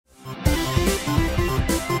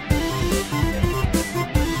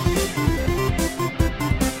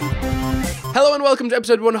Hello and welcome to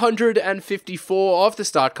episode 154 of the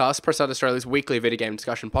Startcast, Press Out Australia's weekly video game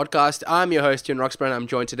discussion podcast. I'm your host, Ewan Roxburgh, and I'm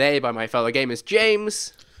joined today by my fellow gamers,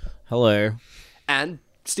 James. Hello. And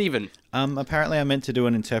Stephen. Apparently I'm meant to do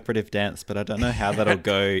an interpretive dance, but I don't know how that'll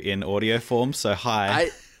go in audio form, so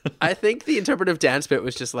hi. I think the interpretive dance bit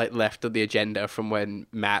was just like left on the agenda from when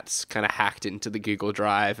Matt's kind of hacked into the Google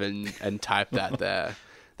Drive and typed that there.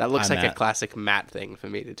 That looks Hi, like a Matt. classic Matt thing for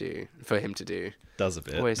him to do. Does a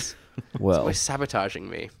bit. Always sabotaging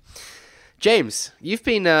me. James, you've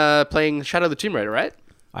been playing Shadow of the Tomb Raider, right?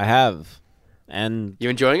 I have. And You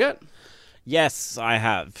enjoying it? yes, I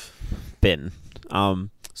have been.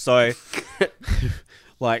 So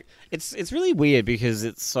like it's really weird because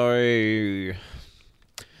it's so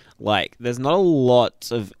like there's not a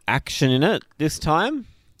lot of action in it this time.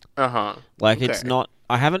 Uh-huh. Like Okay. it's not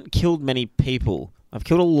I haven't killed many people. I've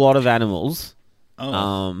killed a lot of animals.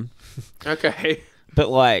 Oh. Okay. But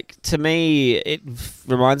like to me, it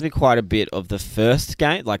reminds me quite a bit of the first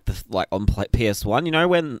game, like on PS1. You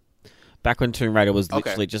know, back when Tomb Raider was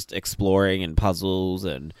literally just exploring and puzzles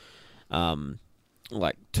and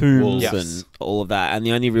like tombs and all of that, and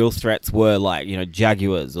the only real threats were like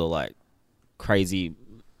jaguars or like crazy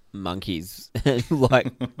monkeys.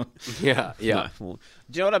 Like Yeah. no, well,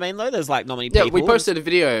 do you know what I mean? Though there's like not many people. Yeah, we posted a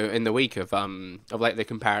video in the week of like the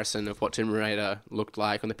comparison of what Tomb Raider looked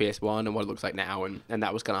like on the PS1 and what it looks like now, and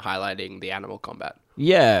that was kind of highlighting the animal combat.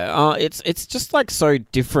 Yeah, it's just like so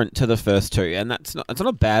different to the first two, and it's not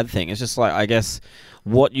a bad thing. It's just like I guess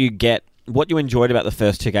what you enjoyed about the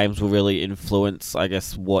first two games will really influence, I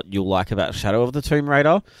guess, what you'll like about Shadow of the Tomb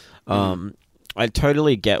Raider. I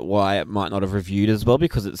totally get why it might not have reviewed as well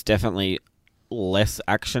because it's definitely less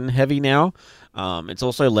action heavy now. It's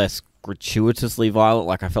also less gratuitously violent.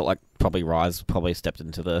 Like I felt like Rise stepped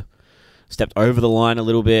over the line a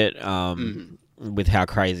little bit with how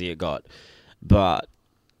crazy it got. But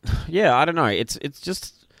yeah, I don't know. It's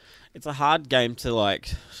a hard game to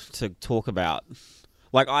talk about.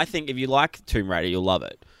 Like I think if you like Tomb Raider, you'll love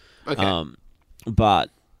it. Okay. But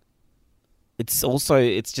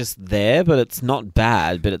it's just there, but it's not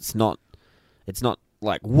bad, but it's not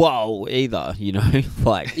like whoa either,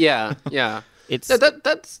 like Yeah. it's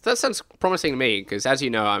That sounds promising to me because, as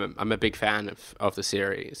you know, I'm a big fan of the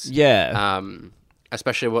series. yeah.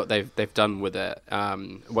 Especially what they've done with it.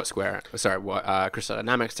 What Crystal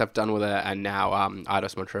Dynamics have done with it, and now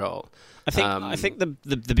Eidos Montreal. I think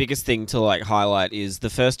the biggest thing to like highlight is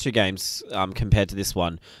the first two games compared to this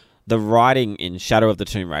one. The writing in Shadow of the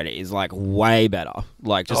Tomb Raider is like way better.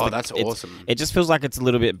 Like that's awesome. It just feels like it's a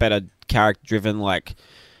little bit better character driven. Like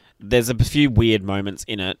there's a few weird moments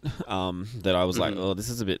in it that I was like, oh, this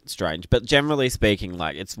is a bit strange. But generally speaking,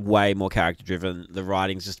 like it's way more character driven. The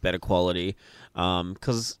writing's just better quality.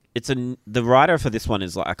 Because the writer for this one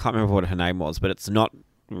is like I can't remember what her name was, but it's not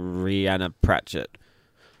Rhianna Pratchett.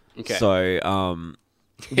 Okay. So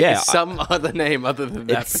yeah, some other name other than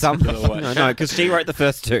that. it's some no, because she wrote the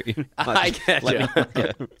first two. I get you.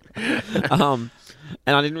 And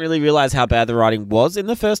I didn't really realize how bad the writing was in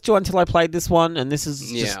the first two until I played this one. And this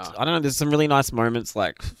is just, I don't know, there's some really nice moments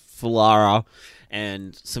like for Lara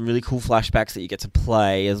and some really cool flashbacks that you get to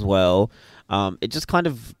play as well. It just kind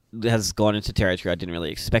of has gone into territory I didn't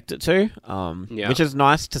really expect it to, which is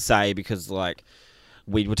nice to say because like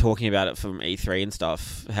we were talking about it from E3 and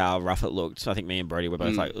stuff, how rough it looked. I think me and Brody were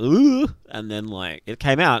both like, ooh, and then like it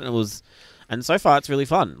came out and it was, and so far it's really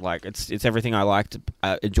fun. Like it's everything I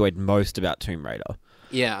enjoyed most about Tomb Raider.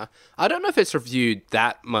 Yeah, I don't know if it's reviewed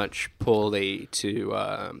that much poorly to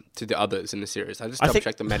the others in the series. I just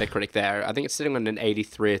double-checked the Metacritic there. I think it's sitting on an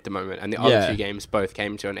 83 at the moment, and the other two games both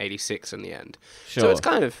came to an 86 in the end. Sure. So it's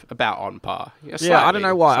kind of about on par. I don't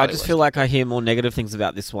know why. I just feel like I hear more negative things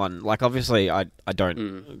about this one. Like, obviously, I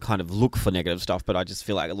don't kind of look for negative stuff, but I just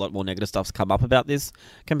feel like a lot more negative stuff's come up about this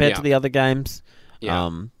compared to the other games.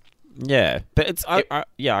 Yeah. But it's I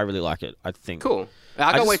really like it, I think. Cool.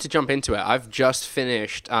 I can't wait to jump into it. I've just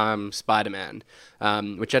finished Spider-Man,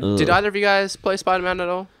 did either of you guys play Spider-Man at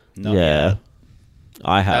all? No. Yeah.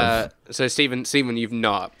 I have. So Stephen, you've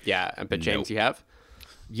not. Yeah, but James, you have?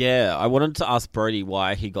 Yeah, I wanted to ask Brody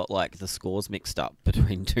why he got like the scores mixed up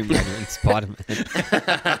between Tomb Raider and Spider-Man.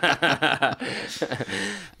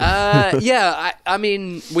 I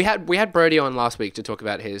mean, we had Brody on last week to talk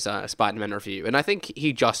about his Spider-Man review, and I think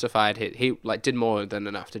he justified it. He did more than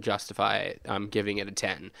enough to justify giving it a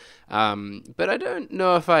 10. But I don't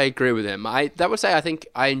know if I agree with him. I think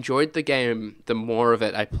I enjoyed the game the more of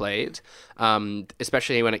it I played,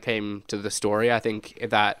 especially when it came to the story. I think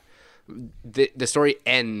that the story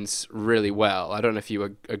ends really well. I don't know if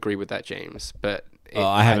you agree with that, James, but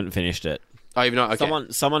I haven't finished it. Oh, you've not?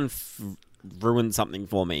 Okay. Someone ruined something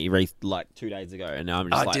for me like 2 days ago, and now I'm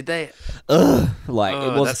just did they? ugh, like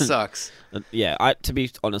Oh, it wasn't. that sucks. Yeah, to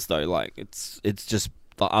be honest though, like it's just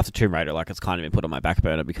like, after Tomb Raider, like it's kind of been put on my back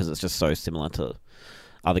burner because it's just so similar to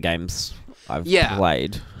other games I've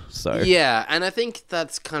played. So yeah, and I think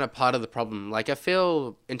that's kind of part of the problem. Like, I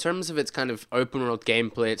feel in terms of its kind of open world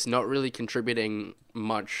gameplay, it's not really contributing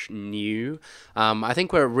much new. I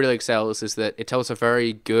think where it really excels is that it tells a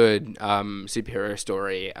very good superhero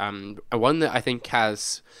story. One that I think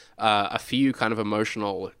has a few kind of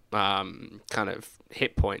emotional kind of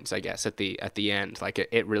hit points, I guess, at the end. Like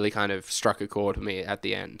it really kind of struck a chord with me at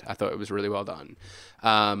the end. I thought it was really well done.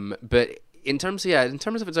 But in terms of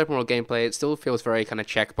its open world gameplay, it still feels very kind of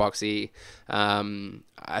checkboxy.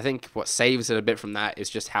 I think what saves it a bit from that is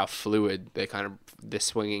just how fluid the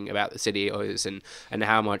swinging about the city is, and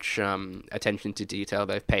how much attention to detail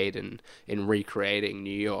they've paid in recreating New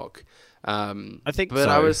York. I think, but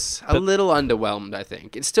I was a little underwhelmed. I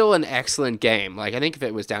think it's still an excellent game. Like, I think if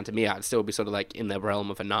it was down to me, I'd still be sort of like in the realm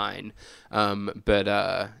of a 9.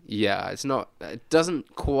 Yeah, it's not. It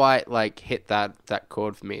doesn't quite like hit that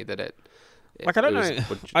chord for me that it. Like, I don't know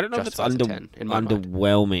if it's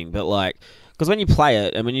underwhelming, but like, because when you play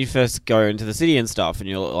it and when you first go into the city and stuff, and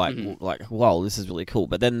you're like, wow, this is really cool.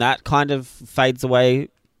 But then that kind of fades away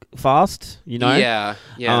fast, you know? Yeah.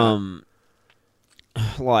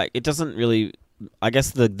 Like, it doesn't really. I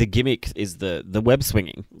guess the gimmick is the web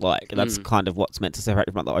swinging. Like, that's kind of what's meant to separate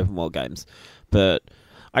from other open world games. But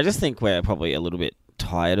I just think we're probably a little bit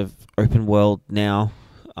tired of open world now.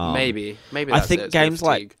 Maybe that's I think games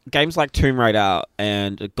like Tomb Raider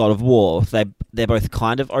and God of War, they're both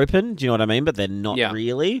kind of open. Do you know what I mean? But they're not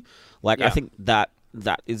really. Like, I think that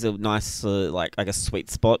is a nice like, I guess, sweet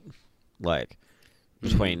spot, like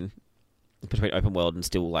between open world and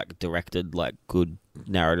still like directed, like good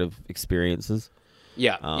narrative experiences.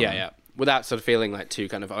 Yeah. Without sort of feeling like too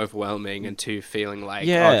kind of overwhelming and too feeling like,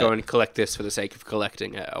 go and collect this for the sake of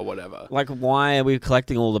collecting it or whatever. Like, why are we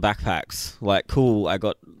collecting all the backpacks? Like, cool, I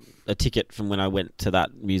got a ticket from when I went to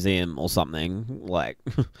that museum or something. Like,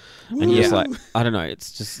 and you're just like, I don't know,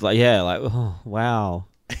 it's just like, oh, wow.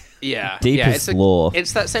 Yeah. Deepest lore.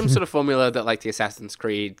 It's that same sort of formula that like the Assassin's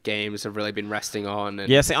Creed games have really been resting on. And,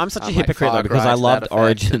 yeah, see, I'm such a hypocrite though, because I loved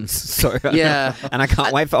Origins. So yeah. And I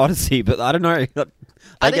can't wait for Odyssey, but I don't know.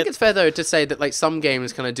 I think it's fair though to say that like some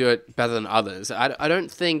games kind of do it better than others. I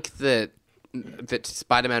don't think that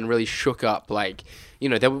Spider-Man really shook up, like, you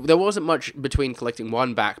know, there wasn't much between collecting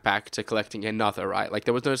one backpack to collecting another, right? Like,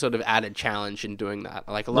 there was no sort of added challenge in doing that.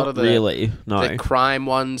 Like, a lot of the crime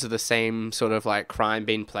ones are the same sort of like crime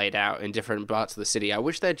being played out in different parts of the city. I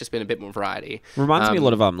wish there'd just been a bit more variety. Reminds me a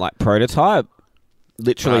lot of like Prototype.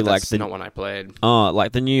 Literally, that's not one I played. Oh,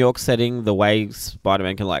 like the New York setting, the way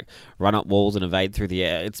Spider-Man can like run up walls and evade through the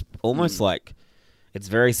air. It's almost like it's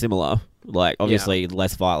very similar. Like, obviously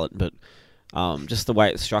less violent, but just the way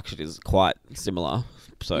it's structured is quite similar.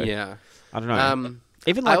 So yeah, I don't know.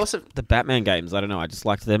 Even like the Batman games, I don't know. I just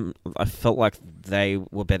liked them. I felt like they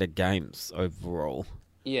were better games overall.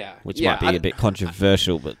 Yeah, which might be a bit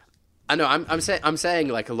controversial, but. I know I'm saying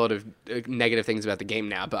like a lot of negative things about the game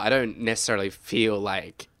now, but I don't necessarily feel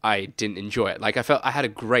like I didn't enjoy it. Like, I had a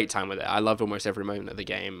great time with it. I loved almost every moment of the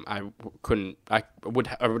game. I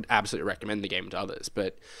would absolutely recommend the game to others,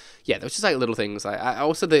 but yeah, there was just like little things. Like, I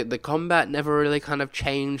also the combat never really kind of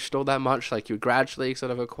changed all that much. Like, you gradually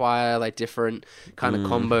sort of acquire like different kind of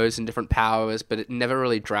combos and different powers, but it never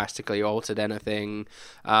really drastically altered anything.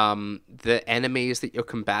 The enemies that you're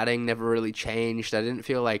combating never really changed. I didn't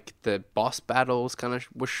feel like the boss battles kind of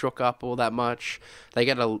were shook up all that much. They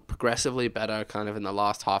get progressively better kind of in the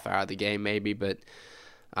last half hour of the game maybe, but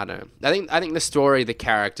I don't know. I think the story, the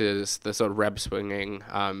characters, the sort of web swinging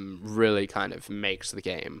really kind of makes the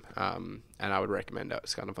game, and I would recommend it.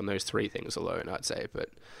 It's kind of on those three things alone, I'd say. But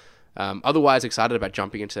otherwise, excited about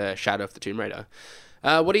jumping into Shadow of the Tomb Raider.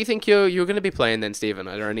 What do you think you're going to be playing then, Stephen?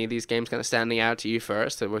 Are there any of these games kind of standing out to you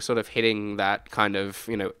first? We're sort of hitting that kind of,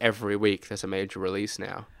 you know, every week there's a major release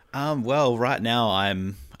now. Well, right now I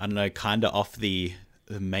don't know, kind of off the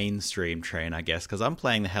mainstream train, I guess, because I'm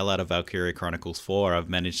playing the hell out of Valkyria Chronicles 4. I've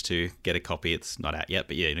managed to get a copy. It's not out yet,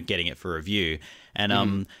 but yeah, getting it for review.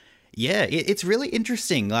 And yeah, it's really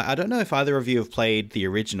interesting. Like, I don't know if either of you have played the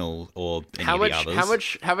original or any of the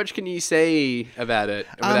others. How much can you say about it?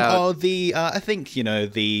 I think, you know,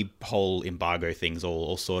 the whole embargo thing's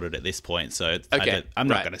all sorted at this point, so I'm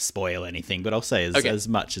not going to spoil anything, but I'll say as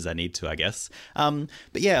much as I need to, I guess. But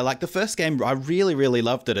yeah, like the first game, I really, really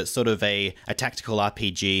loved it. It's sort of a tactical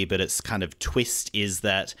RPG, but its kind of twist is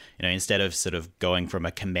that, you know, instead of sort of going from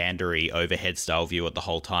a commandery overhead style view at the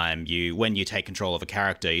whole time, when you take control of a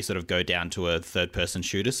character, you sort of of go down to a third-person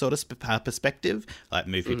shooter sort of perspective, like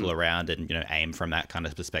move people around and, you know, aim from that kind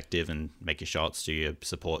of perspective and make your shots, do your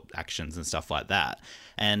support actions and stuff like that.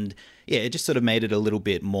 And yeah, it just sort of made it a little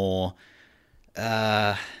bit more,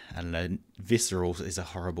 I don't know, visceral is a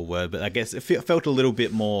horrible word, but I guess it felt a little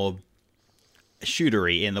bit more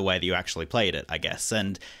shootery in the way that you actually played it, I guess.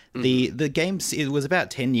 And the game, it was about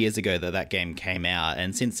 10 years ago that game came out,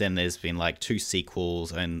 and since then there's been like 2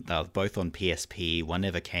 sequels, and they're both on PSP. One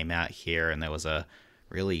never came out here, and there was a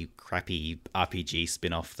really crappy RPG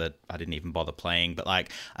spin-off that I didn't even bother playing. But like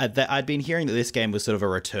I'd been hearing that this game was sort of a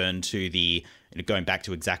return to the, you know, going back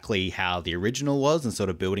to exactly how the original was and sort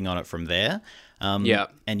of building on it from there. And yeah,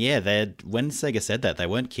 when Sega said that, they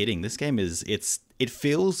weren't kidding. This game it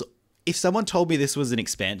feels, if someone told me this was an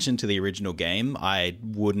expansion to the original game, I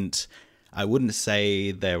wouldn't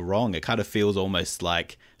say they're wrong. It kind of feels almost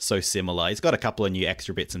like so similar. It's got a couple of new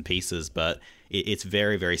extra bits and pieces, but it's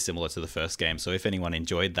very, very similar to the first game. So if anyone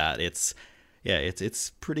enjoyed that, it's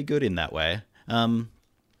pretty good in that way.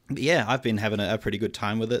 Yeah, I've been having a pretty good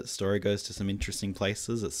time with it. Story goes to some interesting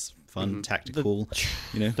places. It's fun, tactical.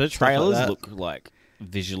 The trailers look like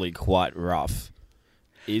visually quite rough.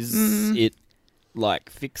 Is it like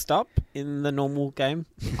fixed up in the normal game?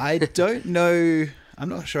 I don't know. I'm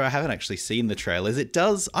not sure. I haven't actually seen the trailers. It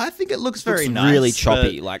does. I think it looks very nice. Really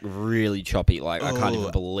choppy, really choppy. Like I can't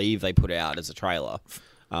even believe they put it out as a trailer.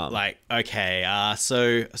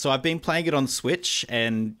 So I've been playing it on Switch,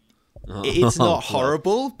 and it's not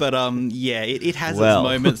horrible, but it has its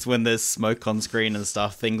moments when there's smoke on screen and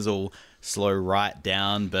stuff. Things will slow right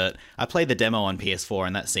down. But I played the demo on PS4,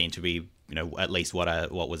 and that seemed to be, you know, at least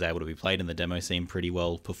what was able to be played in the demo seemed pretty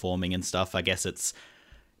well performing and stuff. I guess it's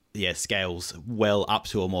scales well up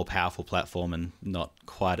to a more powerful platform and not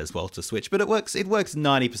quite as well to Switch, but it works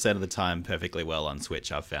 90% of the time perfectly well on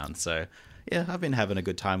Switch, I've found. So yeah, I've been having a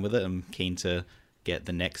good time with it. I'm keen to get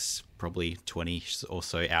the next probably 20 or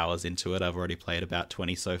so hours into it. I've already played about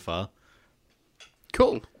 20 so far.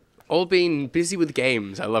 Cool. All been busy with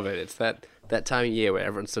games. I love it. It's that time of year where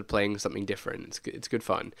everyone's sort of playing something different. It's good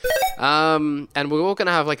fun. And we're all going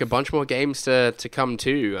to have like a bunch more games to come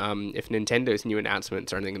too. If Nintendo's new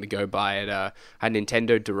announcements are anything to go by at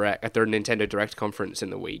Nintendo Direct, at their Nintendo Direct conference in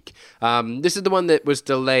the week. This is the one that was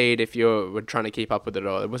delayed if you were trying to keep up with it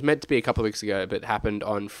all. It was meant to be a couple of weeks ago, but it happened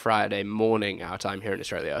on Friday morning, our time here in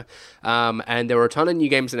Australia. And there were a ton of new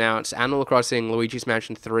games announced. Animal Crossing, Luigi's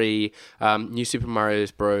Mansion 3, New Super Mario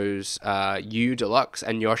Bros. U Deluxe,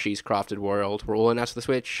 and Yoshi's Crafted World were all announced for the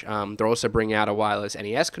Switch. They're also bringing out a wireless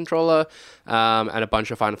NES controller, and a bunch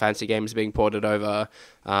of Final Fantasy games being ported over.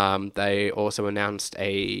 They also announced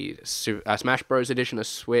a Smash Bros. Edition of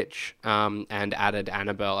Switch, and added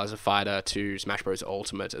Annabelle as a fighter to Smash Bros.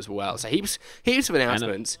 Ultimate as well. So heaps of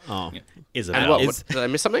announcements. Isabelle. Did I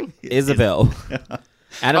miss something? Isabelle.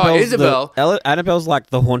 Annabelle's like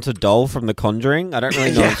the haunted doll from The Conjuring. I don't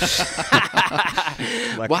really know.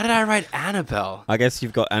 Why did I write Annabelle? I guess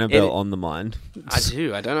you've got Annabelle on the mind. I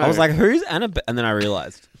do. I don't know. I was like, who's Annabelle? And then I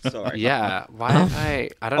realized. Sorry. Yeah. Why?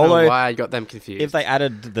 I don't know why I got them confused. If they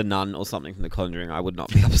added the nun or something from The Conjuring, I would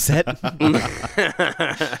not be upset.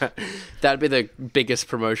 That'd be the biggest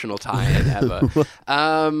promotional tie-in ever.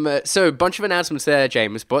 So, a bunch of announcements there,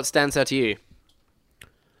 James. What stands out to you?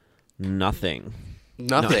 Nothing.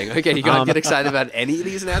 Okay, you can't get excited about any of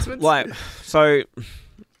these announcements? So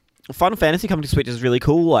Final Fantasy coming to Switch is really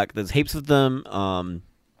cool. Like, there's heaps of them.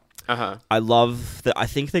 I love that. I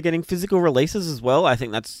think they're getting physical releases as well. I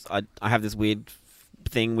think I have this weird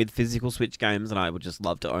thing with physical Switch games, and I would just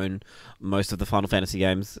love to own most of the Final Fantasy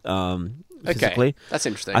games physically. Okay, that's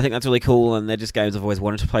interesting. I think that's really cool, and they're just games I've always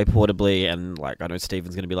wanted to play portably, and like I know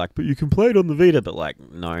Steven's going to be like, but you can play it on the Vita, but like,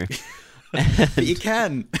 no. But you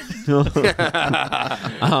can. I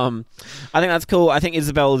think that's cool. I think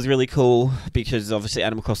Isabelle is really cool because obviously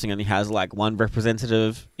Animal Crossing only has like one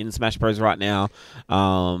representative in Smash Bros. Right now.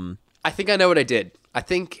 I think I know what I did. I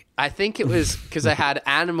think it was because I had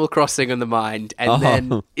Animal Crossing on the mind and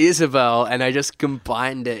then Isabelle, and I just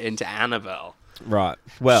combined it into Annabelle. Right.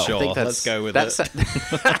 Well, sure. Let's go with it.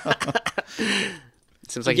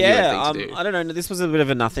 Seems like a thing to do. I don't know. This was a bit of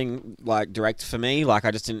a nothing like direct for me. Like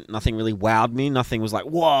I just nothing really wowed me. Nothing was like,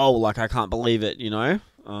 whoa, like I can't believe it, you know?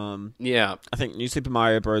 Yeah. I think New Super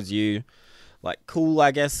Mario Bros. U, like cool,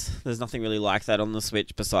 I guess. There's nothing really like that on the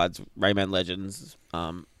Switch besides Rayman Legends.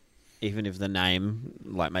 Even if the name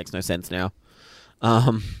like makes no sense now.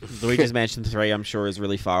 Luigi's Mansion 3 I'm sure is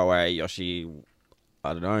really far away. Yoshi,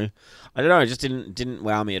 I don't know. It just didn't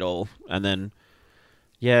wow me at all. And then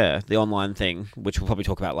Yeah, the online thing, which we'll probably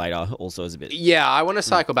talk about later, also is a bit... Yeah, I want to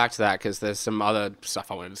cycle back to that because there's some other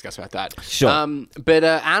stuff I want to discuss about that. Sure. But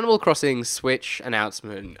Animal Crossing Switch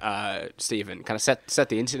announcement, Stephen, kind of set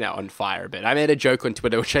the internet on fire a bit. I made a joke on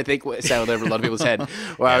Twitter, which I think sailed over a lot of people's head,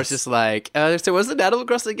 where I was just like, so was an Animal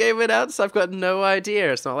Crossing game announced? I've got no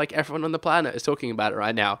idea. It's not like everyone on the planet is talking about it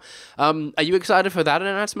right now. Are you excited for that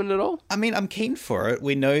announcement at all? I mean, I'm keen for it.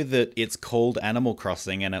 We know that it's called Animal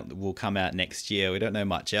Crossing and it will come out next year. We don't know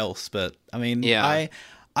much else, but I mean, yeah.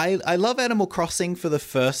 I love Animal Crossing for the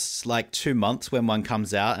first 2 months when one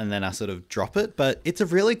comes out, and then I sort of drop it. But it's a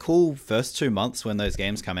really cool first 2 months when those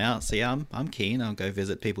games come out. So yeah, I'm keen. I'll go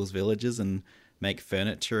visit people's villages and make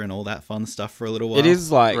furniture and all that fun stuff for a little while. It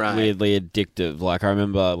is weirdly addictive. Like I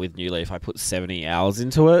remember with New Leaf, I put 70 hours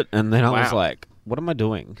into it, and then I was like, "What am I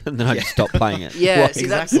doing?" And then I just stopped playing it. Yeah, see,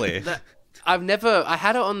 exactly. I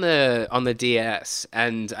had it on the DS,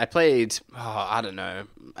 and I played, I don't know,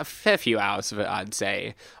 a fair few hours of it, I'd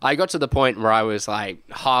say. I got to the point where I was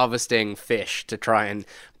harvesting fish to try and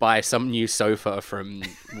buy some new sofa from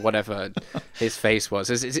whatever his face was.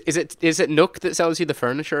 Is it Nook that sells you the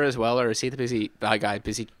furniture as well, or is he the guy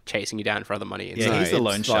busy chasing you down for other money? Yeah, he's the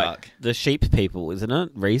loan shark. The sheep people, isn't it?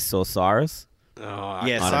 Reese or Cyrus? Oh,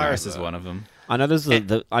 yeah, Cyrus is one of them. I know there's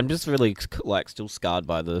I'm just really still scarred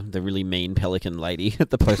by the really mean pelican lady at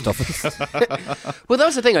the post office. Well, that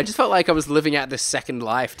was the thing. I just felt like I was living out this second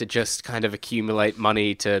life to just kind of accumulate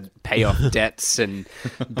money to pay off debts and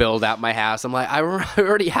build out my house. I'm like, I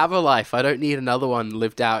already have a life. I don't need another one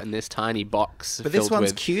lived out in this tiny box. But this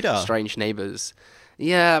one's cuter. Strange neighbors.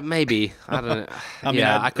 Yeah, maybe. I don't know. I mean,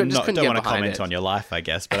 I couldn't don't get want to behind comment it. on your life, I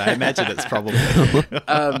guess, but I imagine it's probably...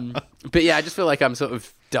 But yeah, I just feel like I'm sort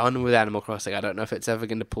of done with Animal Crossing. I don't know if it's ever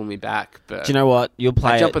going to pull me back. But do you know what? You'll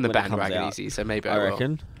play I jump it on the when it comes bandwagon out. easy, so maybe I I will.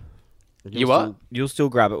 reckon. You'll still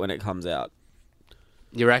grab it when it comes out.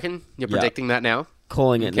 You reckon? You're predicting that now?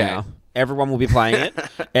 Calling it now. Everyone will be playing it.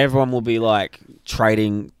 Everyone will be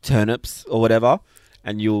trading turnips or whatever.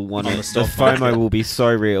 And you'll want to... The FOMO will be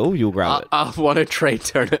so real, you'll grab it. I'll want to trade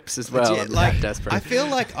turnips as well. Yeah, I'm that desperate. I feel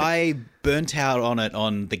like I burnt out on it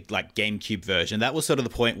on the GameCube version. That was sort of the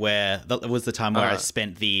point where... That was the time where I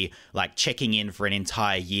spent the checking in for an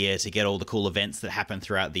entire year to get all the cool events that happen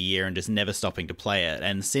throughout the year and just never stopping to play it.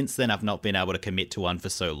 And since then, I've not been able to commit to one for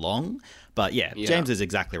so long. But yeah, James is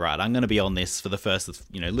exactly right. I'm going to be on this for the first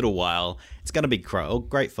little while. It's going to be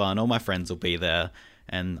great fun. All my friends will be there.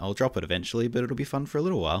 And I'll drop it eventually, but it'll be fun for a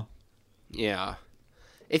little while. Yeah.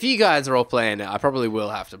 If you guys are all playing it, I probably will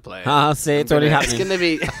have to play it. See, it's already happening. It's going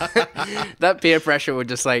to be... that peer pressure would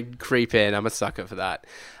just, creep in. I'm a sucker for that.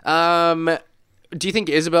 Do you think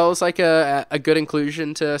Isabel's, a good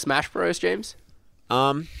inclusion to Smash Bros, James?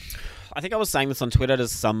 I think I was saying this on Twitter to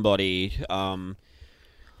somebody...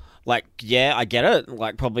 yeah, I get it.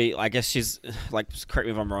 Probably, I guess she's, correct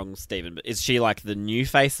me if I'm wrong, Stephen, but is she, the new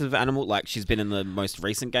face of Animal? She's been in the most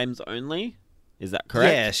recent games only? Is that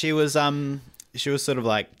correct? Yeah, she was sort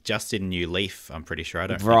of, just in New Leaf, I'm pretty sure. I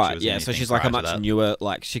don't think she was in so she's, prior a much to that. newer,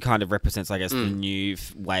 she kind of represents, I guess, the new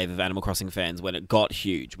wave of Animal Crossing fans when it got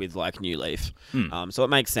huge with, New Leaf. So it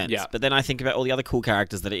makes sense. Yeah. But then I think about all the other cool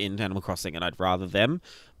characters that are in Animal Crossing, and I'd rather them,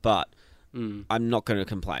 but... I'm not going to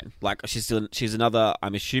complain. She's another,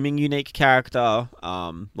 I'm assuming, unique character.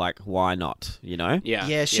 Why not? You know?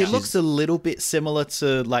 Yeah, she looks a little bit similar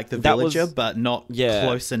to the villager, but not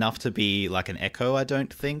close enough to be an Echo. I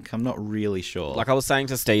don't think. I'm not really sure. I was saying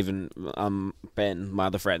to Steven, Ben, my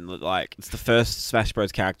other friend, that it's the first Smash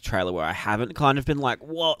Bros character trailer where I haven't kind of been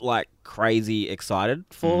crazy excited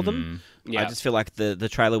for them. Yeah. I just feel like the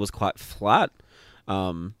trailer was quite flat.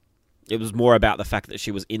 It was more about the fact that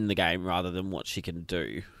she was in the game rather than what she can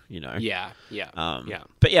do, you know? Yeah.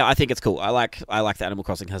 But yeah, I think it's cool. I like that Animal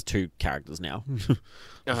Crossing has 2 characters now.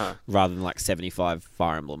 Rather than 75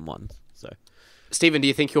 Fire Emblem ones. So, Stephen, do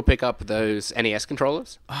you think you'll pick up those NES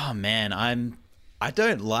controllers? Oh, man, I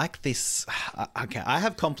don't like this. Okay, I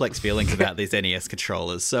have complex feelings about these NES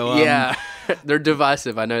controllers. So yeah, they're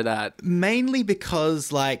divisive. I know that. Mainly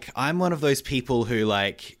because I'm one of those people who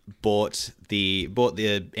bought the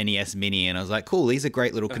NES Mini, and I was like, cool, these are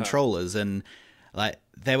great little controllers, and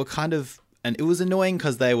they were kind of. And it was annoying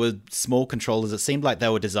because they were small controllers. It seemed like they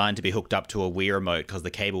were designed to be hooked up to a Wii remote because the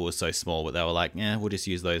cable was so small. But they were like, we'll just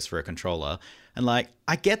use those for a controller. And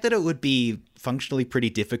I get that it would be functionally pretty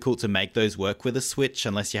difficult to make those work with a Switch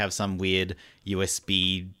unless you have some weird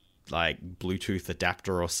USB Bluetooth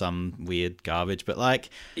adapter or some weird garbage. But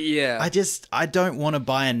I don't want to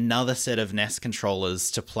buy another set of NES controllers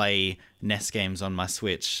to play NES games on my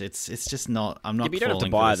Switch. It's just not. I'm not. You don't have to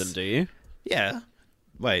buy them, do you? Yeah.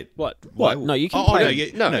 Wait, What? why- No, you can Oh, play. no, you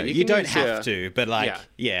you can don't use have your- to. But like, Yeah.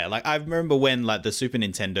 yeah, like I remember when like the Super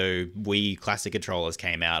Nintendo Wii Classic controllers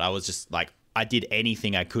came out. I was just like, I did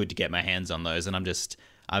anything I could to get my hands on those, and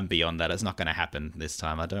I'm beyond that. It's not going to happen this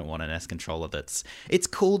time. I don't want an S controller it's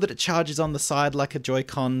cool that it charges on the side like a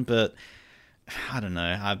Joy-Con, but I don't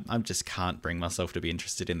know. I just can't bring myself to be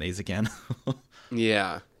interested in these again.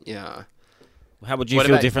 Yeah. How would you What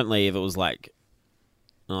feel about- differently if it was like,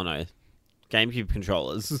 oh no, GameCube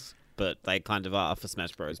controllers, but they kind of are for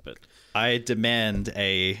Smash Bros. But I demand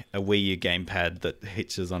a Wii U gamepad that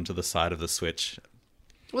hitches onto the side of the Switch.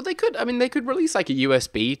 Well, they could. I mean, they could release like a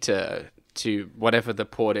USB to whatever the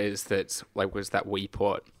port is. That's like was that Wii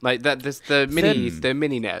port like that? This the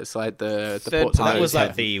mini NES like the Third ports. of party That was those.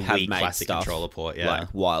 like the have Wii made Classic stuff, controller port, yeah. like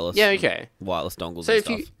wireless. Yeah, okay. Wireless dongles So and if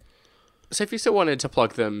stuff. if you still wanted to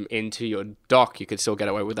plug them into your dock, you could still get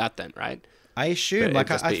away with that then, right? I assume, But like,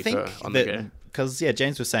 it'd just I be think for on the go. that because yeah,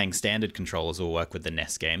 James was saying standard controllers will work with the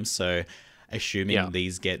NES games, so assuming Yeah.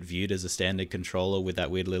 these get viewed as a standard controller with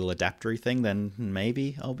that weird little adaptery thing, then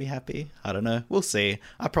maybe I'll be happy. I don't know. We'll see.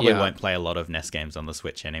 I probably Yeah. won't play a lot of NES games on the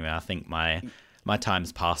Switch anyway. I think my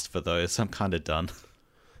time's passed for those. I'm kind of done.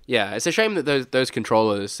 Yeah, it's a shame that those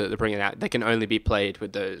controllers that they're bringing out, they can only be played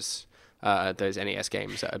with those NES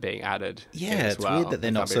games that are being added. in Yeah, as it's well. weird that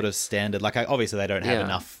they're not That'd sort be- of standard. Like, obviously they don't have Yeah.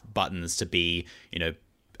 enough buttons to be,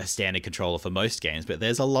 a standard controller for most games, but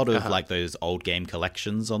there's a lot of like those old game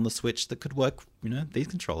collections on the Switch that could work. These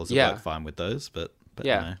controllers would Yeah. work fine with those, but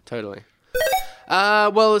Yeah, no. totally.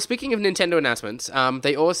 Well, speaking of Nintendo announcements,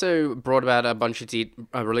 they also brought about a bunch of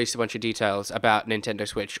released a bunch of details about Nintendo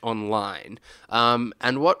Switch Online.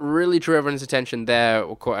 And what really drew everyone's attention there,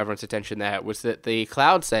 or caught everyone's attention there, was that the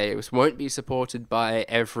cloud saves won't be supported by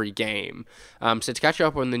every game. So to catch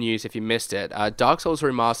up on the news, if you missed it, Dark Souls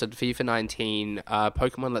Remastered, FIFA 19,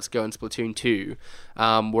 Pokemon Let's Go, and Splatoon 2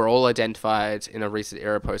 were all identified in a recent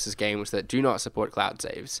era post as games that do not support cloud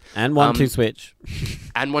saves. And 1-2 Switch.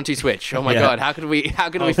 And 1-2 Switch. Oh my Yeah. god, how could we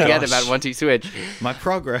forget gosh. about 1-2 Switch? My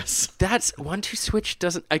progress. That's 1-2 Switch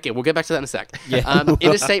doesn't. Okay, we'll get back to that in a sec.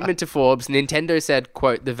 In a statement to Forbes, Nintendo said,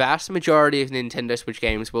 "quote The vast majority of Nintendo Switch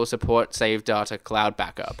games will support save data cloud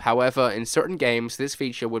backup. However, in certain games, this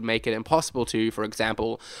feature would make it impossible to, for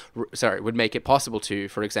example,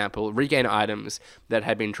 regain items that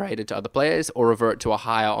had been traded to other players or revert to a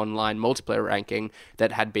higher online multiplayer ranking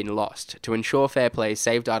that had been lost. To ensure fair play,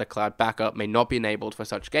 save data cloud backup may not be enabled for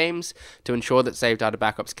such games. To ensure that save data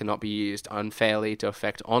backups cannot be used unfairly to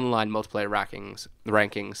affect online multiplayer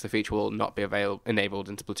rankings, the feature will not be enabled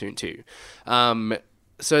in Splatoon 2.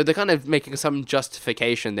 So they're kind of making some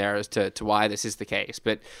justification there as to why this is the case.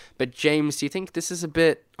 But James, do you think this is a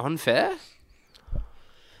bit unfair?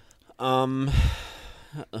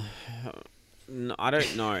 No, I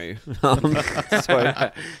don't know.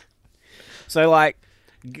 So like,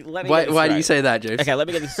 let me Why get this do you straight. say that, James? Okay, let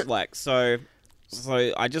me get this. Like, so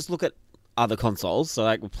I just look at other consoles. So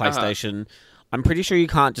like with PlayStation, I'm pretty sure you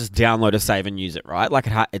can't just download a save and use it, right? Like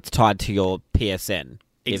it's tied to your PSN.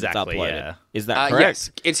 If Exactly, it's uploaded. yeah. Is that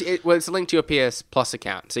correct? Yes, it's linked to your PS Plus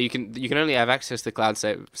account, so you can only have access to cloud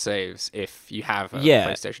saves if you have a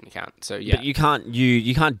PlayStation account. So yeah, But you can't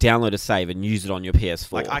download a save and use it on your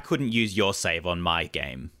PS4. Like, I couldn't use your save on my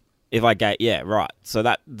game. If I get right. So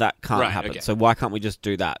that can't Right, happen. okay. So why can't we just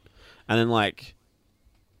do that? And then like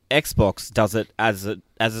Xbox does it as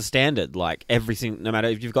a standard. Like no matter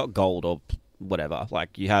if you've got gold or whatever,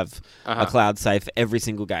 like you have a cloud save for every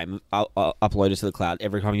single game uploaded to the cloud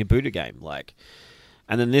every time you boot a game. Like,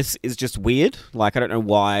 and then this is just weird. Like, I don't know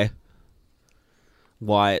why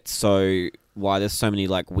there's so many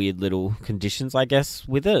like weird little conditions, I guess,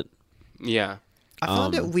 with it. yeah. I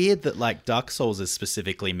find it weird that like Dark Souls is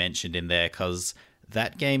specifically mentioned in there because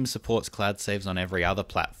that game supports cloud saves on every other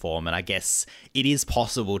platform, and I guess it is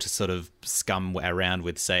possible to sort of scum around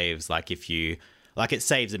with saves. Like if you it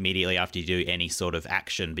saves immediately after you do any sort of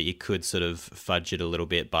action, but you could sort of fudge it a little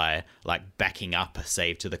bit by like backing up a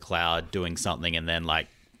save to the cloud, doing something, and then like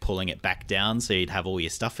pulling it back down so you'd have all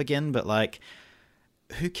your stuff again. But like,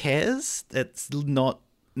 who cares? It's not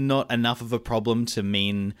enough of a problem to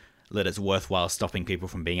mean that it's worthwhile stopping people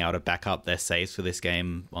from being able to back up their saves for this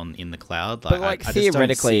game in the cloud. But like I just don't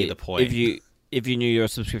theoretically, see the point. if you knew your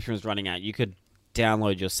subscription was running out, you could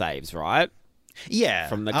download your saves, right, yeah,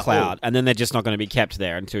 from the cloud, and then they're just not going to be kept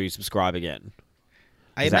there until you subscribe again.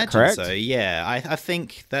 Is that imagine correct? so. Yeah, I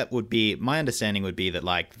think that would be my understanding. Would be that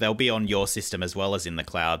like they'll be on your system as well as in the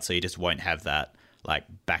cloud, so you just won't have that like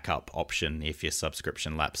backup option if your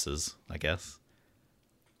subscription lapses, I guess.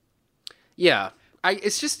 Yeah,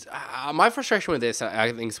 it's just my frustration with this.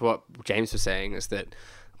 I think is what James was saying is that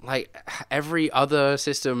like every other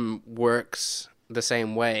system works the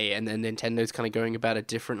same way, and then Nintendo's kind of going about it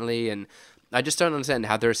differently, and I just don't understand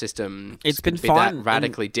how their system It's been could be fine that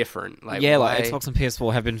radically different. Like, yeah, why? like Xbox and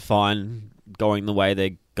PS4 have been fine going the way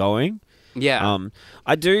they're going. Yeah.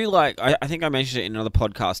 I do like. I think I mentioned it in another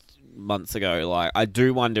podcast months ago. Like, I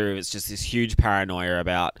do wonder if it's just this huge paranoia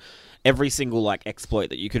about every single like exploit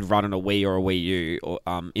that you could run on a Wii or a Wii U, or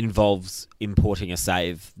involves importing a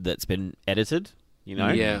save that's been edited. You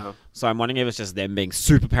know. Yeah. So I'm wondering if it's just them being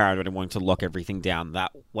super paranoid and wanting to lock everything down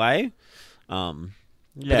that way. Yeah.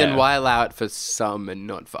 But then why allow it for some and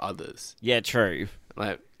not for others? Yeah, true.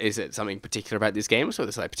 Like, is it something particular about these games, or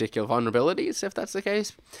there's like particular vulnerabilities, if that's the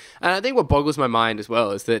case? And I think what boggles my mind as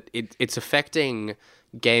well is that it's affecting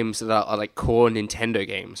games that are like core Nintendo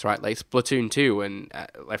games, right? Like Splatoon 2, and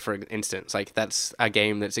like for instance, like that's a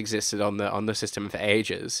game that's existed on the system for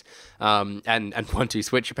ages, and 1-2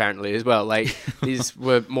 Switch apparently as well. Like these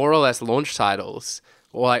were more or less launch titles.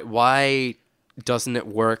 Like, why doesn't it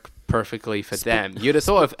work perfectly for them? You'd have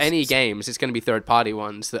thought of any games, it's going to be third-party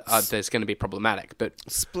ones that there's going to be problematic. But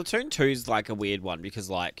Splatoon 2 is like a weird one because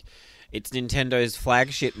like it's Nintendo's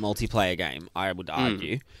flagship multiplayer game, I would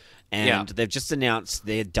argue. And they've just announced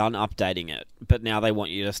they're done updating it, but now they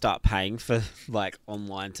want you to start paying for like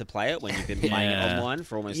online to play it when you've been playing it online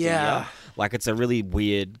for almost a year. Like, it's a really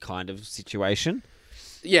weird kind of situation.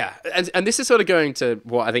 Yeah, and this is sort of going to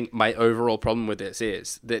what I think my overall problem with this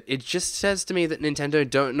is, that it just says to me that Nintendo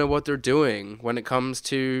don't know what they're doing when it comes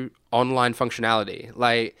to online functionality.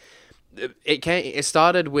 Like, it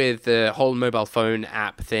started with the whole mobile phone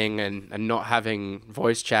app thing and not having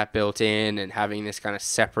voice chat built in, and having this kind of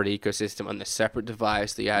separate ecosystem on the separate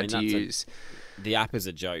device that you had to use. The app is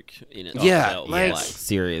a joke in itself. Yeah, like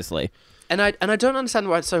seriously. And I don't understand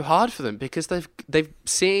why it's so hard for them, because they've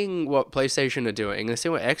seeing what PlayStation are doing, they're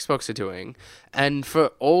seeing what Xbox are doing, and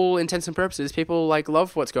for all intents and purposes, people like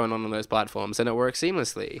love what's going on those platforms, and it works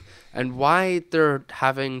seamlessly. And why they're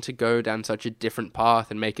having to go down such a different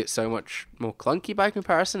path and make it so much more clunky by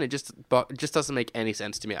comparison, it just doesn't make any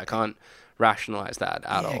sense to me. I can't rationalize that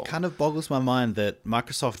at all. It kind of boggles my mind that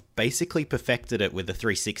Microsoft basically perfected it with the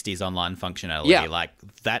 360's online functionality. Yeah. Like,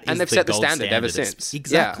 that is and they've the set the gold standard ever since.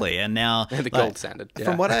 Exactly. Yeah. And now the gold standard. Yeah.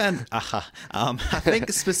 From what I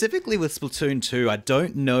think specifically with Splatoon 2, I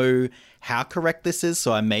don't know how correct this is,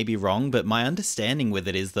 so I may be wrong, but my understanding with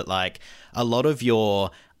it is that like a lot of your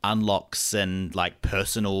unlocks and like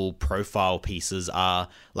personal profile pieces are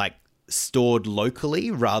like stored locally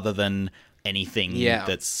rather than anything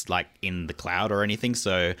that's like in the cloud or anything.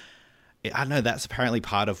 So I don't know, that's apparently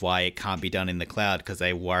part of why it can't be done in the cloud, because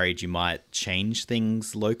they're worried you might change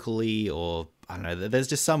things locally, or I don't know, there's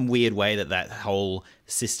just some weird way that whole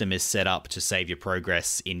system is set up to save your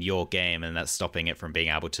progress in your game, and that's stopping it from being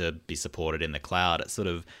able to be supported in the cloud. It sort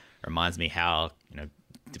of reminds me how, you know,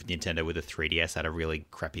 Nintendo with the 3DS had a really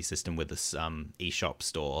crappy system with this eShop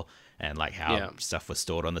store, and like how stuff was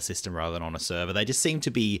stored on the system rather than on a server. They just seem to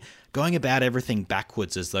be going about everything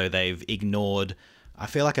backwards, as though they've ignored... I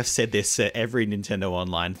feel like I've said this at every Nintendo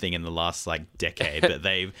Online thing in the last like decade, but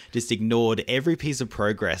they've just ignored every piece of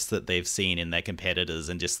progress that they've seen in their competitors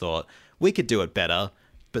and just thought, we could do it better,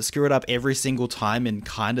 but screw it up every single time in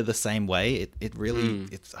kind of the same way. It really...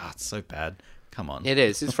 It's so bad. Come on. It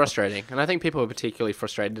is. It's frustrating. And I think people are particularly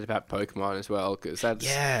frustrated about Pokemon as well, because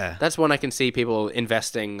that's one I can see people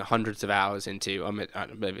investing hundreds of hours into. I mean,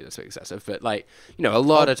 maybe that's excessive, but like, you know, a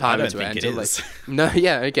lot of time into it. Like, no,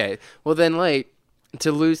 yeah, okay. Well, then, like,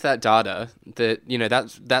 to lose that data, that, you know,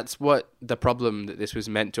 that's what the problem that this was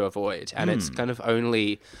meant to avoid. And it's kind of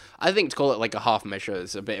only, I think to call it like a half measure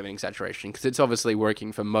is a bit of an exaggeration, because it's obviously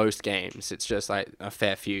working for most games. It's just like a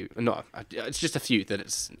fair few, it's just a few that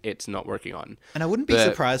it's not working on. And I wouldn't be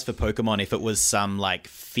surprised for Pokemon if it was some like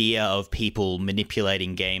fear of people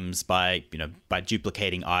manipulating games by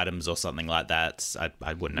duplicating items or something like that.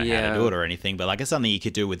 I wouldn't know how to do it or anything, but like it's something you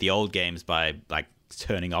could do with the old games by like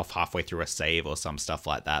turning off halfway through a save or some stuff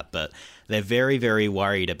like that. But they're very, very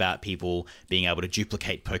worried about people being able to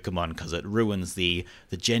duplicate Pokemon because it ruins the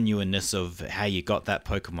genuineness of how you got that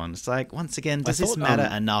Pokemon. It's like, once again, does this matter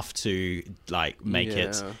enough to like make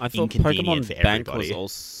it inconvenient for everybody? Bank was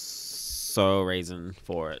also a reason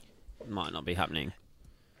for it might not be happening.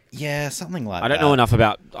 Yeah, something like that. I don't know enough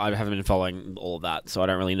about... I haven't been following all of that, so I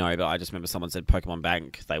don't really know, but I just remember someone said Pokemon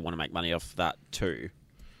Bank, they want to make money off that too.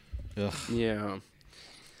 Ugh. Yeah.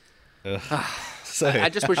 So I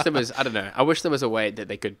just wish there was, I don't know, I wish there was a way that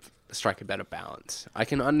they could strike a better balance. I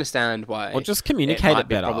can understand why... Or just communicate it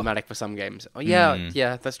better. Be problematic for some games. Oh,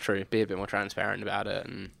 yeah, that's true. Be a bit more transparent about it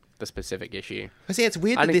and the specific issue. But see, it's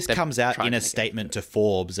weird that this comes out in a statement to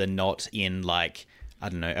Forbes and not in like I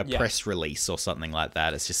don't know, a press release or something like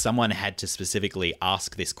that. It's just someone had to specifically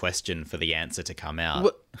ask this question for the answer to come out.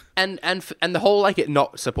 Well, and the whole like it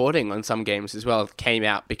not supporting on some games as well came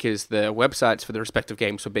out because the websites for the respective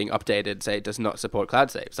games were being updated, say it does not support cloud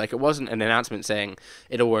saves. Like it wasn't an announcement saying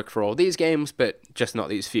it'll work for all these games, but just not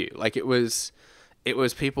these few. Like it was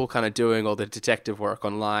people kind of doing all the detective work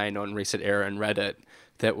online on Reset Era and Reddit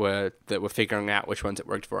that were figuring out which ones it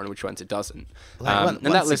worked for and which ones it doesn't. And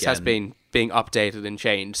that list has been being updated and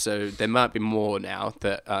changed, so there might be more now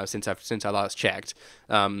that since I last checked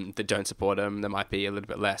that don't support them. There might be a little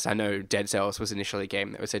bit less. I know Dead Cells was initially a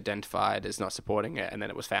game that was identified as not supporting it, and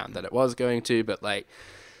then it was found that it was going to. But like,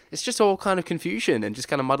 it's just all kind of confusion and just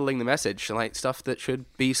kind of muddling the message, like stuff that should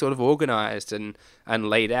be sort of organized and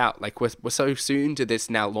laid out. Like we're so soon to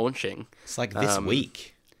this now launching. It's like this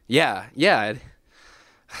week. Yeah.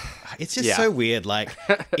 It's just so weird. Like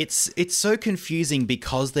it's so confusing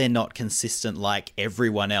because they're not consistent like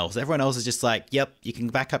everyone else. Everyone else is just like, yep, you can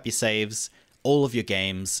back up your saves, all of your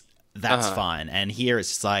games. That's fine. And here it's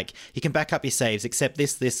just like, you can back up your saves except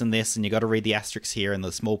this, and this, and you got to read the asterisks here and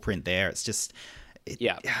the small print there. It's just, that's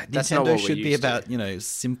not Nintendo what should be used to. about,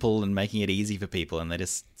 simple and making it easy for people, and they're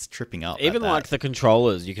just tripping up. Even at that. like the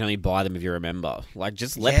controllers, you can only buy them if you're a member. Like,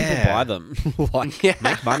 just let people buy them. Like,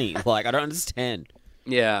 make money. Like, I don't understand.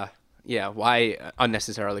 Yeah. Why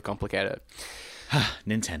unnecessarily complicate it?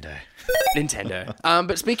 Nintendo.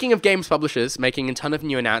 But speaking of games publishers making a ton of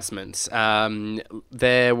new announcements,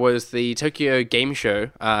 there was the Tokyo Game Show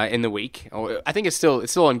in the week. Or I think it's still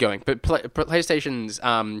ongoing, but PlayStation's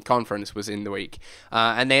conference was in the week,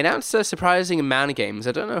 and they announced a surprising amount of games.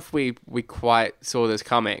 I don't know if we quite saw this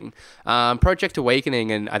coming. Project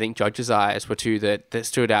Awakening and I think Judge's Eyes were two that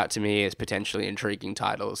stood out to me as potentially intriguing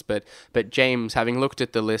titles. But James, having looked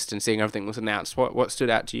at the list and seeing everything was announced, what stood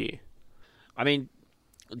out to you? I mean,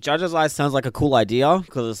 Judge's Eyes sounds like a cool idea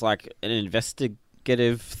because it's like an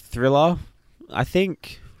investigative thriller, I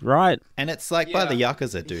think, right? And it's like by the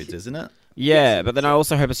Yakuza dudes, isn't it? Yeah, but then I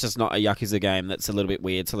also hope it's just not a Yakuza game that's a little bit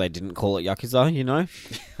weird, so they didn't call it Yakuza,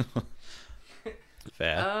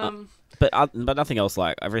 Fair. But nothing else,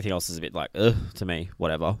 like, everything else is a bit like, ugh, to me,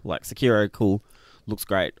 whatever. Like, Sekiro, cool, looks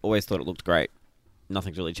great, always thought it looked great.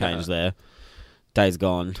 Nothing's really changed there. Days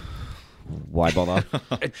Gone. Why bother?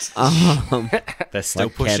 They're still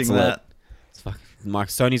like, pushing cancel that. It's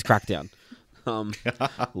Sony's Crackdown.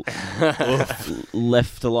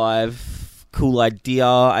 Left Alive, cool idea,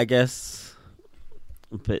 I guess.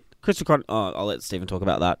 But Crystal Chronicles, I'll let Stephen talk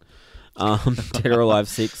about that. Dead or Alive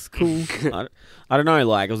 6, cool. I don't know,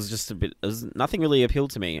 like, it was just a bit, nothing really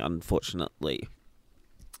appealed to me, unfortunately.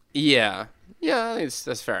 Yeah, I think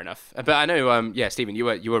that's fair enough. But I know, Stephen, you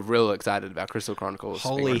were real excited about Crystal Chronicles.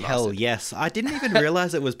 Holy hell, yes! I didn't even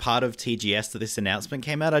realize it was part of TGS that this announcement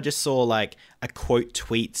came out. I just saw like a quote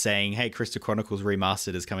tweet saying, "Hey, Crystal Chronicles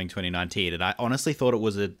Remastered is coming 2019," and I honestly thought it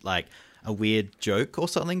was a weird joke or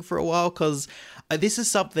something for a while, because this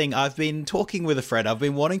is something I've been talking with a friend. I've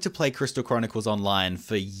been wanting to play Crystal Chronicles Online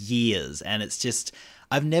for years, and it's just,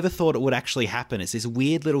 I've never thought it would actually happen. It's this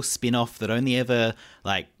weird little spin-off that only ever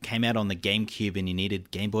came out on the GameCube, and you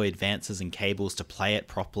needed Game Boy Advances and cables to play it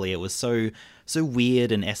properly. It was so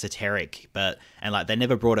weird and esoteric, and they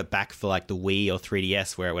never brought it back for the Wii or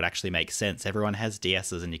 3DS where it would actually make sense. Everyone has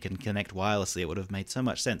DSs and you can connect wirelessly. It would have made so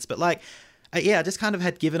much sense. But I just kind of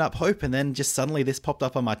had given up hope, and then just suddenly this popped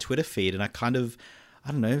up on my Twitter feed, and I kind of,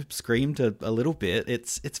 I don't know, screamed a little bit.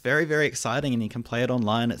 It's very, very exciting, and you can play it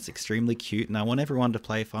online. It's extremely cute, and I want everyone to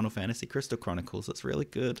play Final Fantasy Crystal Chronicles. It's really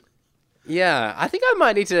good. Yeah, I think I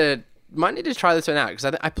might need to try this one out, because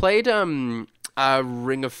I played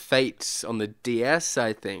Ring of Fate on the DS,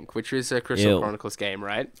 I think, which is a Crystal Chronicles game,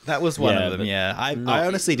 right? That was one of them, yeah. I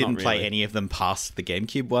honestly didn't play any of them past the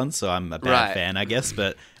GameCube one, so I'm a bad fan, I guess,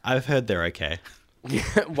 but I've heard they're okay.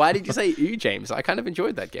 Why did you say "ooh," James? I kind of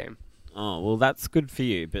enjoyed that game. Oh, well, that's good for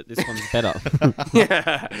you, but this one's better.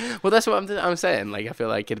 Yeah, well, that's what I'm saying. I feel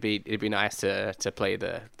like it'd be nice to play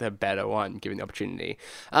the better one, given the opportunity.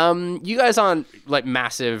 You guys aren't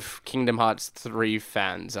massive Kingdom Hearts 3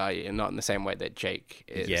 fans, are you? Not in the same way that Jake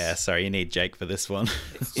is. Yeah, sorry, you need Jake for this one.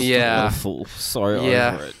 Yeah, awful. Sorry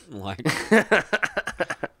over it.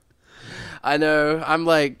 I know. I'm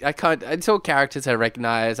I can't. It's all characters I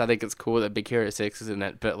recognize. I think it's cool that Big Hero 6 is in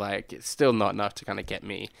it, but it's still not enough to kind of get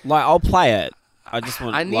me. I'll play it. I just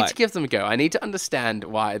want. I need to give them a go. I need to understand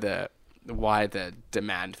why the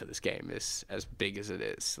demand for this game is as big as it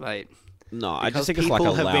is. No, I just think it's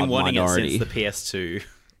people a have loud been wanting minority. it since the PS2.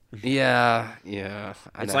 Yeah.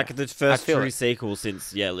 It's the first true sequel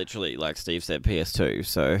since, literally, like Steve said, PS2.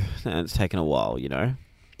 So it's taken a while,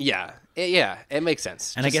 Yeah, Yeah, it makes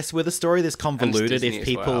sense. And I guess with a story this convoluted, Disney if as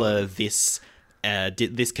people well. are this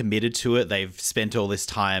committed to it, they've spent all this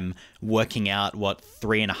time working out what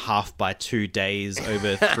 3.5 by 2 days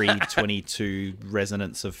over 322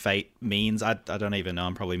 Resonance of Fate means. I don't even know.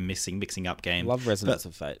 I'm probably mixing up games. Love Resonance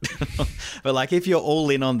of Fate. But like, if you're all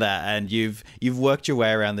in on that and you've worked your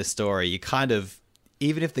way around this story, you kind of,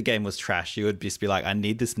 even if the game was trash, you would just be like, I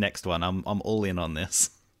need this next one. I'm all in on this.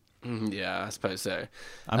 Yeah, I suppose so.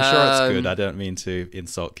 I'm sure it's good. I don't mean to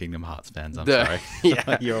insult Kingdom Hearts fans. I'm sorry.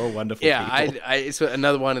 Yeah. You're all wonderful Yeah, people. it's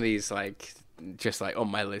another one of these like just like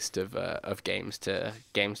on my list of games to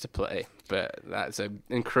play, but that's an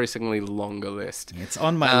increasingly longer list. It's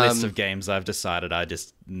on my list of games I've decided I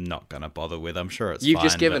just not gonna bother with. I'm sure it's You've fine.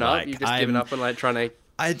 just given but, up. like, You've just given up on like trying to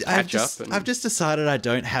I've catch up. I've just decided I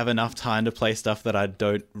don't have enough time to play stuff that I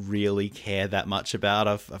don't really care that much about.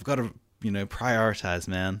 I've got to prioritize,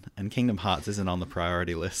 man. And Kingdom Hearts isn't on the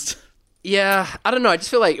priority list. Yeah, I don't know. I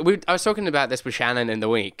just feel like I was talking about this with Shannon in the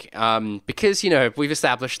week because, we've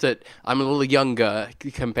established that I'm a little younger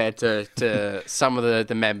compared to some of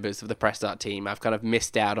the members of the Press Start team. I've kind of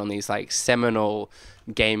missed out on these like seminal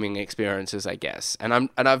gaming experiences, I guess.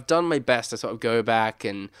 And I've done my best to sort of go back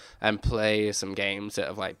and play some games that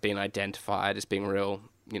have like been identified as being real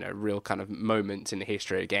kind of moments in the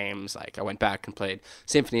history of games. Like I went back and played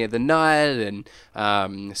Symphony of the Night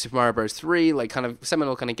and Super Mario Bros. 3, like kind of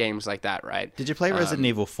seminal kind of games like that, right? Did you play Resident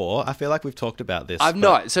Evil 4? I feel like we've talked about this. I've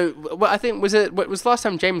not. So I think was the last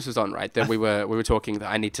time James was on, right? That we were talking that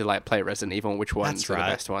I need to like play Resident Evil, which ones are the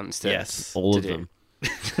best ones to Yes, all to of do. them.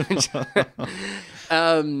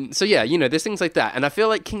 So yeah, there's things like that, and I feel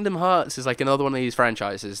like Kingdom Hearts is like another one of these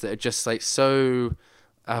franchises that are just like so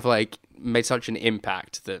have like made such an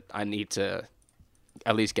impact that I need to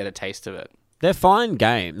at least get a taste of it. They're fine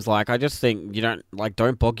games. Like, I just think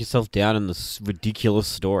don't bog yourself down in this ridiculous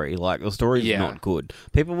story. Like, the story's not good.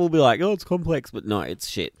 People will be like, oh, it's complex, but no, it's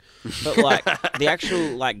shit. But like, the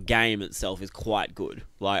actual like game itself is quite good.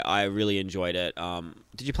 Like, I really enjoyed it.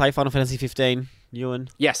 Did you play Final Fantasy 15, Ewan?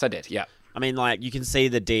 Yes, I did. Yeah. I mean, like, you can see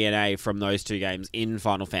the DNA from those two games in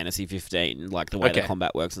Final Fantasy 15, like the way the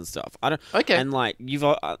combat works and stuff. And like,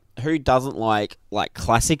 who doesn't like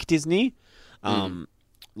classic Disney,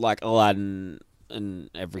 like Aladdin and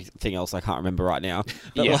everything else I can't remember right now.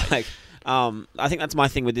 But I think that's my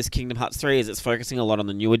thing with this Kingdom Hearts 3 is it's focusing a lot on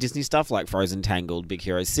the newer Disney stuff like Frozen, Tangled, Big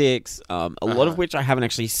Hero 6, a lot of which I haven't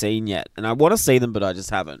actually seen yet, and I want to see them, but I just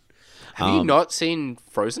haven't. Have you not seen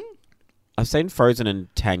Frozen? I've seen Frozen and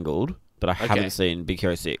Tangled, but I haven't seen Big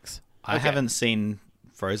Hero 6. I haven't seen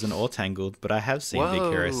Frozen or Tangled, but I have seen Big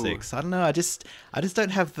Hero 6. I don't know. I just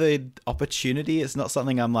don't have the opportunity. It's not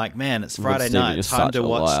something I'm like, man, it's Friday night, time to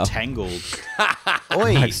watch Tangled.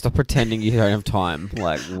 Oi! Like, stop pretending you don't have time.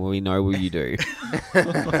 Like, we know what you do.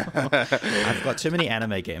 I've got too many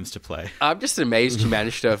anime games to play. I'm just amazed you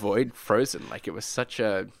managed to avoid Frozen. Like, it was such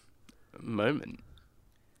a moment.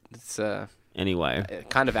 It's Anyway.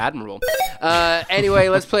 kind of admirable. Anyway,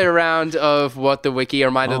 let's play a round of What the Wiki. A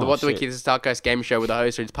reminder that What the Wiki is a Starcast game show with a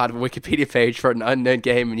host who's part of a Wikipedia page for an unknown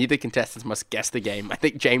game, and either contestants must guess the game. I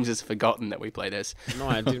think James has forgotten that we play this. No,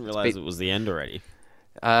 I didn't realize it was the end already.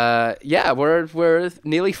 Yeah, we're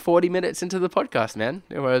nearly 40 minutes into the podcast, man.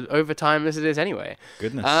 We're over time as it is anyway.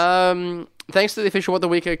 Goodness. Thanks to the official What the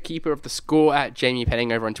Week keeper of the score at Jamie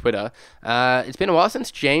Penning over on Twitter. It's been a while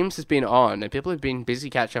since James has been on, and people have been busy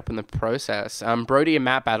catch up in the process. Brody and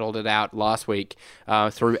Matt battled it out last week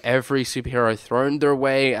through every superhero thrown their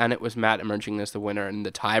way, and it was Matt emerging as the winner and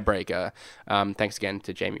the tiebreaker. Thanks again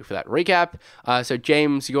to Jamie for that recap. So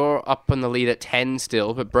James, you're up on the lead at 10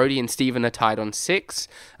 still, but Brody and Steven are tied on 6.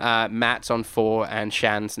 Matt's on 4, and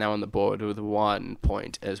Shan's now on the board with 1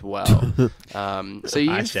 point as well. So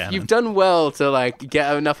you've done well to like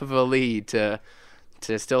get enough of a lead to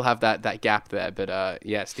still have that gap there, but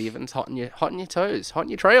yeah, Steven's hot on your toes, hot on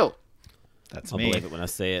your trail. That's I'll me. believe it when I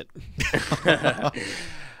see it.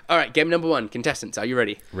 All right, game number 1, contestants, are you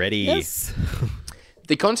ready? Ready. Yes.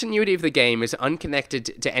 The continuity of the game is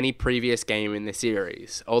unconnected to any previous game in the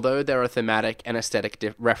series, although there are thematic and aesthetic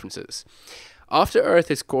references. After Earth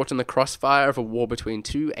is caught in the crossfire of a war between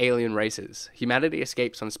 2 alien races, humanity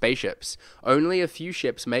escapes on spaceships. Only a few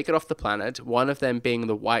ships make it off the planet, one of them being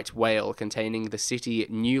the White Whale containing the city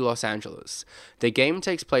New Los Angeles. The game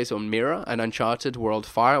takes place on Mira, an uncharted world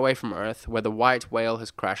far away from Earth, where the White Whale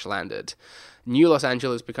has crash-landed. New Los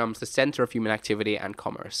Angeles becomes the center of human activity and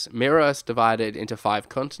commerce. Mira is divided into 5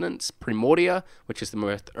 continents: Primordia, which is the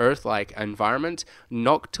most Earth-like environment;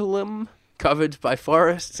 Noctilum, covered by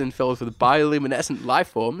forests and filled with bioluminescent life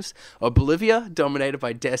forms. Oblivia, dominated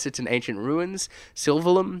by deserts and ancient ruins.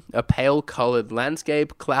 Silverlum, a pale-colored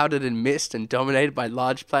landscape clouded in mist and dominated by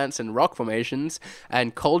large plants and rock formations.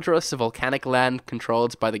 And Coldros, a volcanic land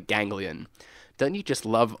controlled by the Ganglion. Don't you just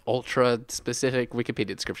love ultra-specific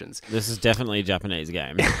Wikipedia descriptions? This is definitely a Japanese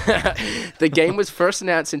game. The game was first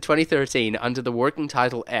announced in 2013 under the working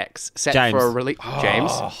title X, set James. for a release. James?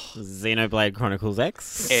 Xenoblade Chronicles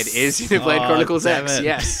X? It is Xenoblade Chronicles damn X, it.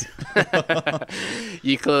 yes.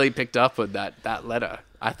 You clearly picked up on that letter.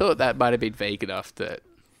 I thought that might have been vague enough that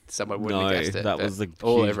someone wouldn't have guessed it. That but was the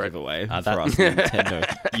all huge over it. giveaway that- for us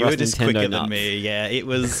Nintendo. You were just quicker nuts. than me. Yeah, it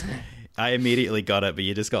was. I immediately got it, but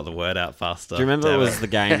you just got the word out faster. Do you remember it was the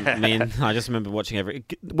game? I just remember watching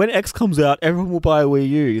when X comes out, everyone will buy a Wii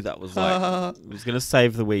U. That was like it was going to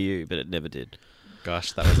save the Wii U, but it never did.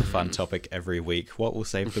 Gosh, that was a fun topic every week. What will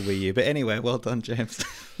save the Wii U? But anyway, well done, James.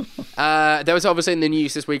 That was obviously in the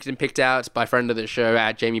news this week and picked out by friend of the show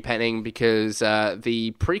at Jamie Penning because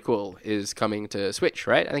the prequel is coming to Switch,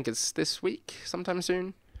 right? I think it's this week, sometime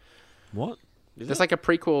soon. What? There's like a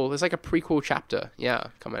prequel. There's like a prequel chapter,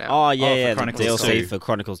 coming out. Oh yeah, for yeah, the Chronicles DLC 2. for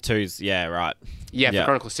Chronicles 2's. Yeah, right. Yeah, yeah. for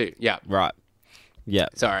Chronicles 2. Yeah. Right. Yeah.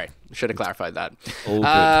 Sorry, should have clarified that. All good.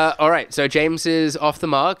 All right, so James is off the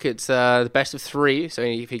mark. It's the best of 3, so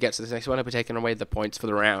if he gets to this next one, he'll be taking away the points for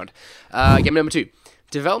the round. Game number 2.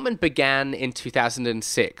 Development began in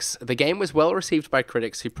 2006. The game was well received by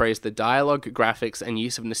critics who praised the dialogue, graphics, and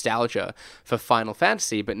use of nostalgia for Final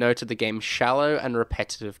Fantasy, but noted the game's shallow and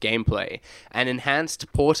repetitive gameplay. An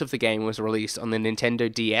enhanced port of the game was released on the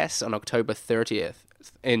Nintendo DS on October 30th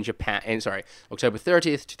in Japan. October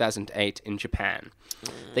 30th, 2008 in Japan.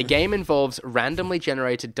 The game involves randomly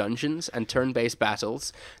generated dungeons and turn-based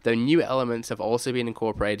battles, though new elements have also been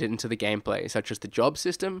incorporated into the gameplay, such as the job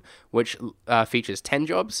system, which features 10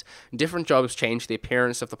 jobs. Different jobs change the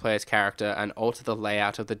appearance of the player's character and alter the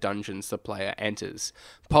layout of the dungeons the player enters.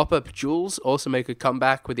 Pop-up jewels also make a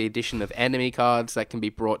comeback with the addition of enemy cards that can be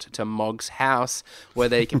brought to Mog's house, where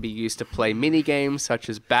they can be used to play mini-games such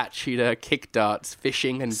as bat shooter, kick darts,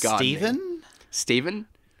 fishing, and gardening. Steven?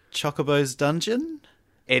 Chocobo's Dungeon?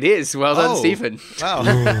 It is. Well done, Oh, Stephen. Wow.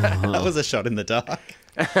 That was a shot in the dark.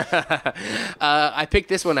 I picked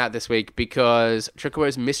this one out this week because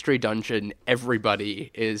Chocobo's Mystery Dungeon Everybody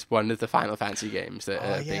is one of the Final Fantasy games that,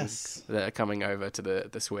 that are coming over to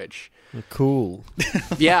the Switch. Cool.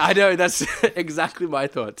 Yeah, I know. That's exactly my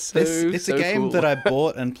thoughts. It's so a game cool. that I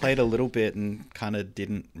bought and played a little bit and kind of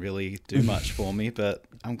didn't really do much for me, but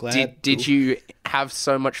I'm glad. Did you have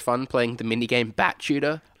so much fun playing the minigame Bat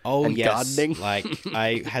Shooter? Oh, and yes. gardening? Like,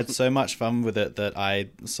 I had so much fun with it that I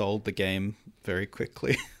sold the game very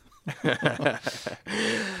quickly.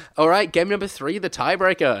 All right, game number 3, the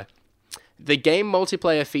tiebreaker. The game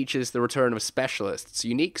multiplayer features the return of specialists,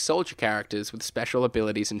 unique soldier characters with special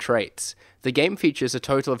abilities and traits. The game features a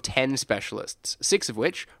total of 10 specialists, 6 of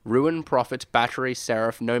which, Ruin, Prophet, Battery,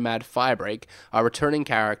 Seraph, Nomad, Firebreak, are returning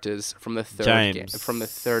characters from the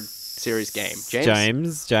third series game.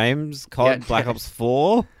 James, COD Yeah. Black Ops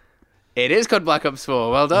 4. It is COD Black Ops 4.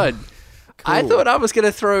 Well done. I thought this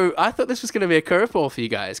was going to be a curveball for you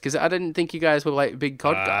guys because I didn't think you guys were like big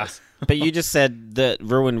COD guys. But you just said that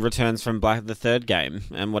Ruin returns from the third game,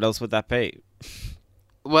 and what else would that be?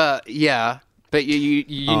 Well, yeah, but you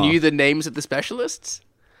knew the names of the specialists?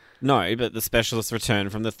 No, but the specialists return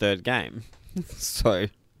from the third game. So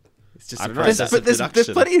It's just I a don't know. process of There's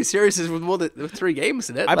deduction. plenty of series with more than 3 games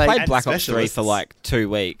in it. I like- played and Black Ops 3 for specialists. like 2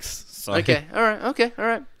 weeks. So. Okay, all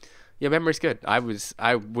right. Your memory's good. I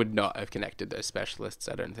would not have connected those specialists.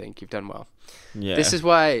 I don't think you've done well. Yeah. This is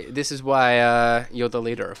why you're the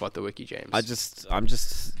leader of What the Wiki, James. I'm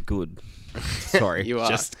just good. Sorry. You are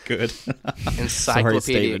Just good. encyclopedic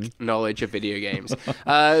Stephen. knowledge of video games.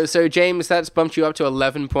 So James, that's bumped you up to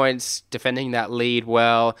 11 points, defending that lead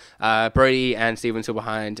well. Brody and Steven still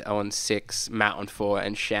behind on 6, Matt on 4,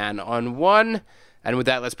 and Shan on 1. And with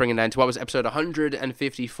that, let's bring it down to what was episode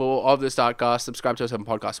 154 of the Startcast. Subscribe to us on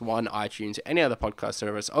Podcast One, iTunes, any other podcast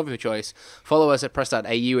service of your choice. Follow us at press.au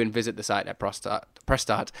and visit the site at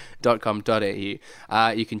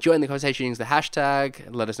pressstart.com.au. You can join the conversation using the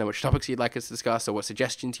hashtag. Let us know which topics you'd like us to discuss or what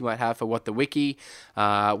suggestions you might have for What the Wiki.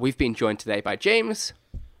 We've been joined today by James.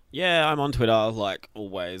 Yeah, I'm on Twitter like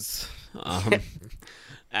always.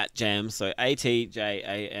 At Jams, so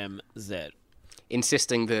ATJAMZ.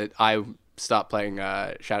 Insisting that I start playing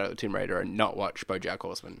Shadow of the Tomb Raider and not watch BoJack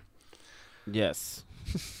Horseman. Yes.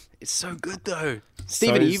 It's so good though.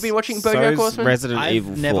 Steven, have you been watching BoJack Horseman? Resident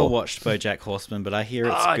Evil I've 4. never watched BoJack Horseman, but I hear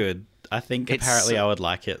it's good. I think apparently I would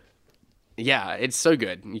like it. Yeah, it's so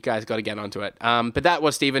good. You guys got to get onto it. But that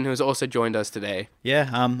was Stephen, who's also joined us today. Yeah,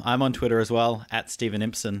 I'm on Twitter as well, at Stephen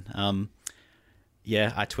Impson.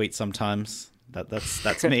 Yeah, I tweet sometimes.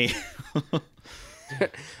 That's me.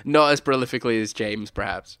 Not as prolifically as James,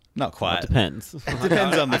 perhaps. Not quite. It depends. It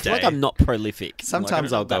depends on the I feel day. like I'm not prolific.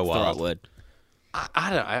 Sometimes I'll go that's wild. The right word. I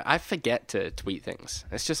don't know. I forget to tweet things.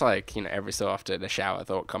 It's just like, every so often a shower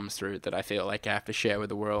thought comes through that I feel like I have to share with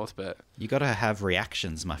the world. But You got to have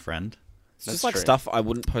reactions, my friend. It's That's just like true. stuff I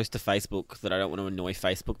wouldn't post to Facebook that I don't want to annoy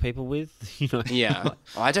Facebook people with. yeah,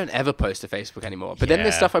 I don't ever post to Facebook anymore. But then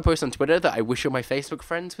there's Yeah. stuff I post on Twitter that I wish all my Facebook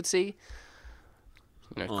friends would see.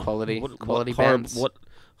 Quality bands. What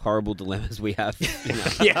horrible dilemmas we have.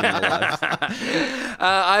 Yeah.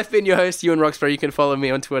 I've been your host, Ewan Roxburgh. You can follow me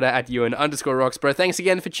on Twitter at Ewan_Roxburgh. Thanks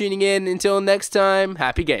again for tuning in. Until next time,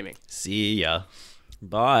 happy gaming. See ya.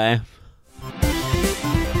 Bye.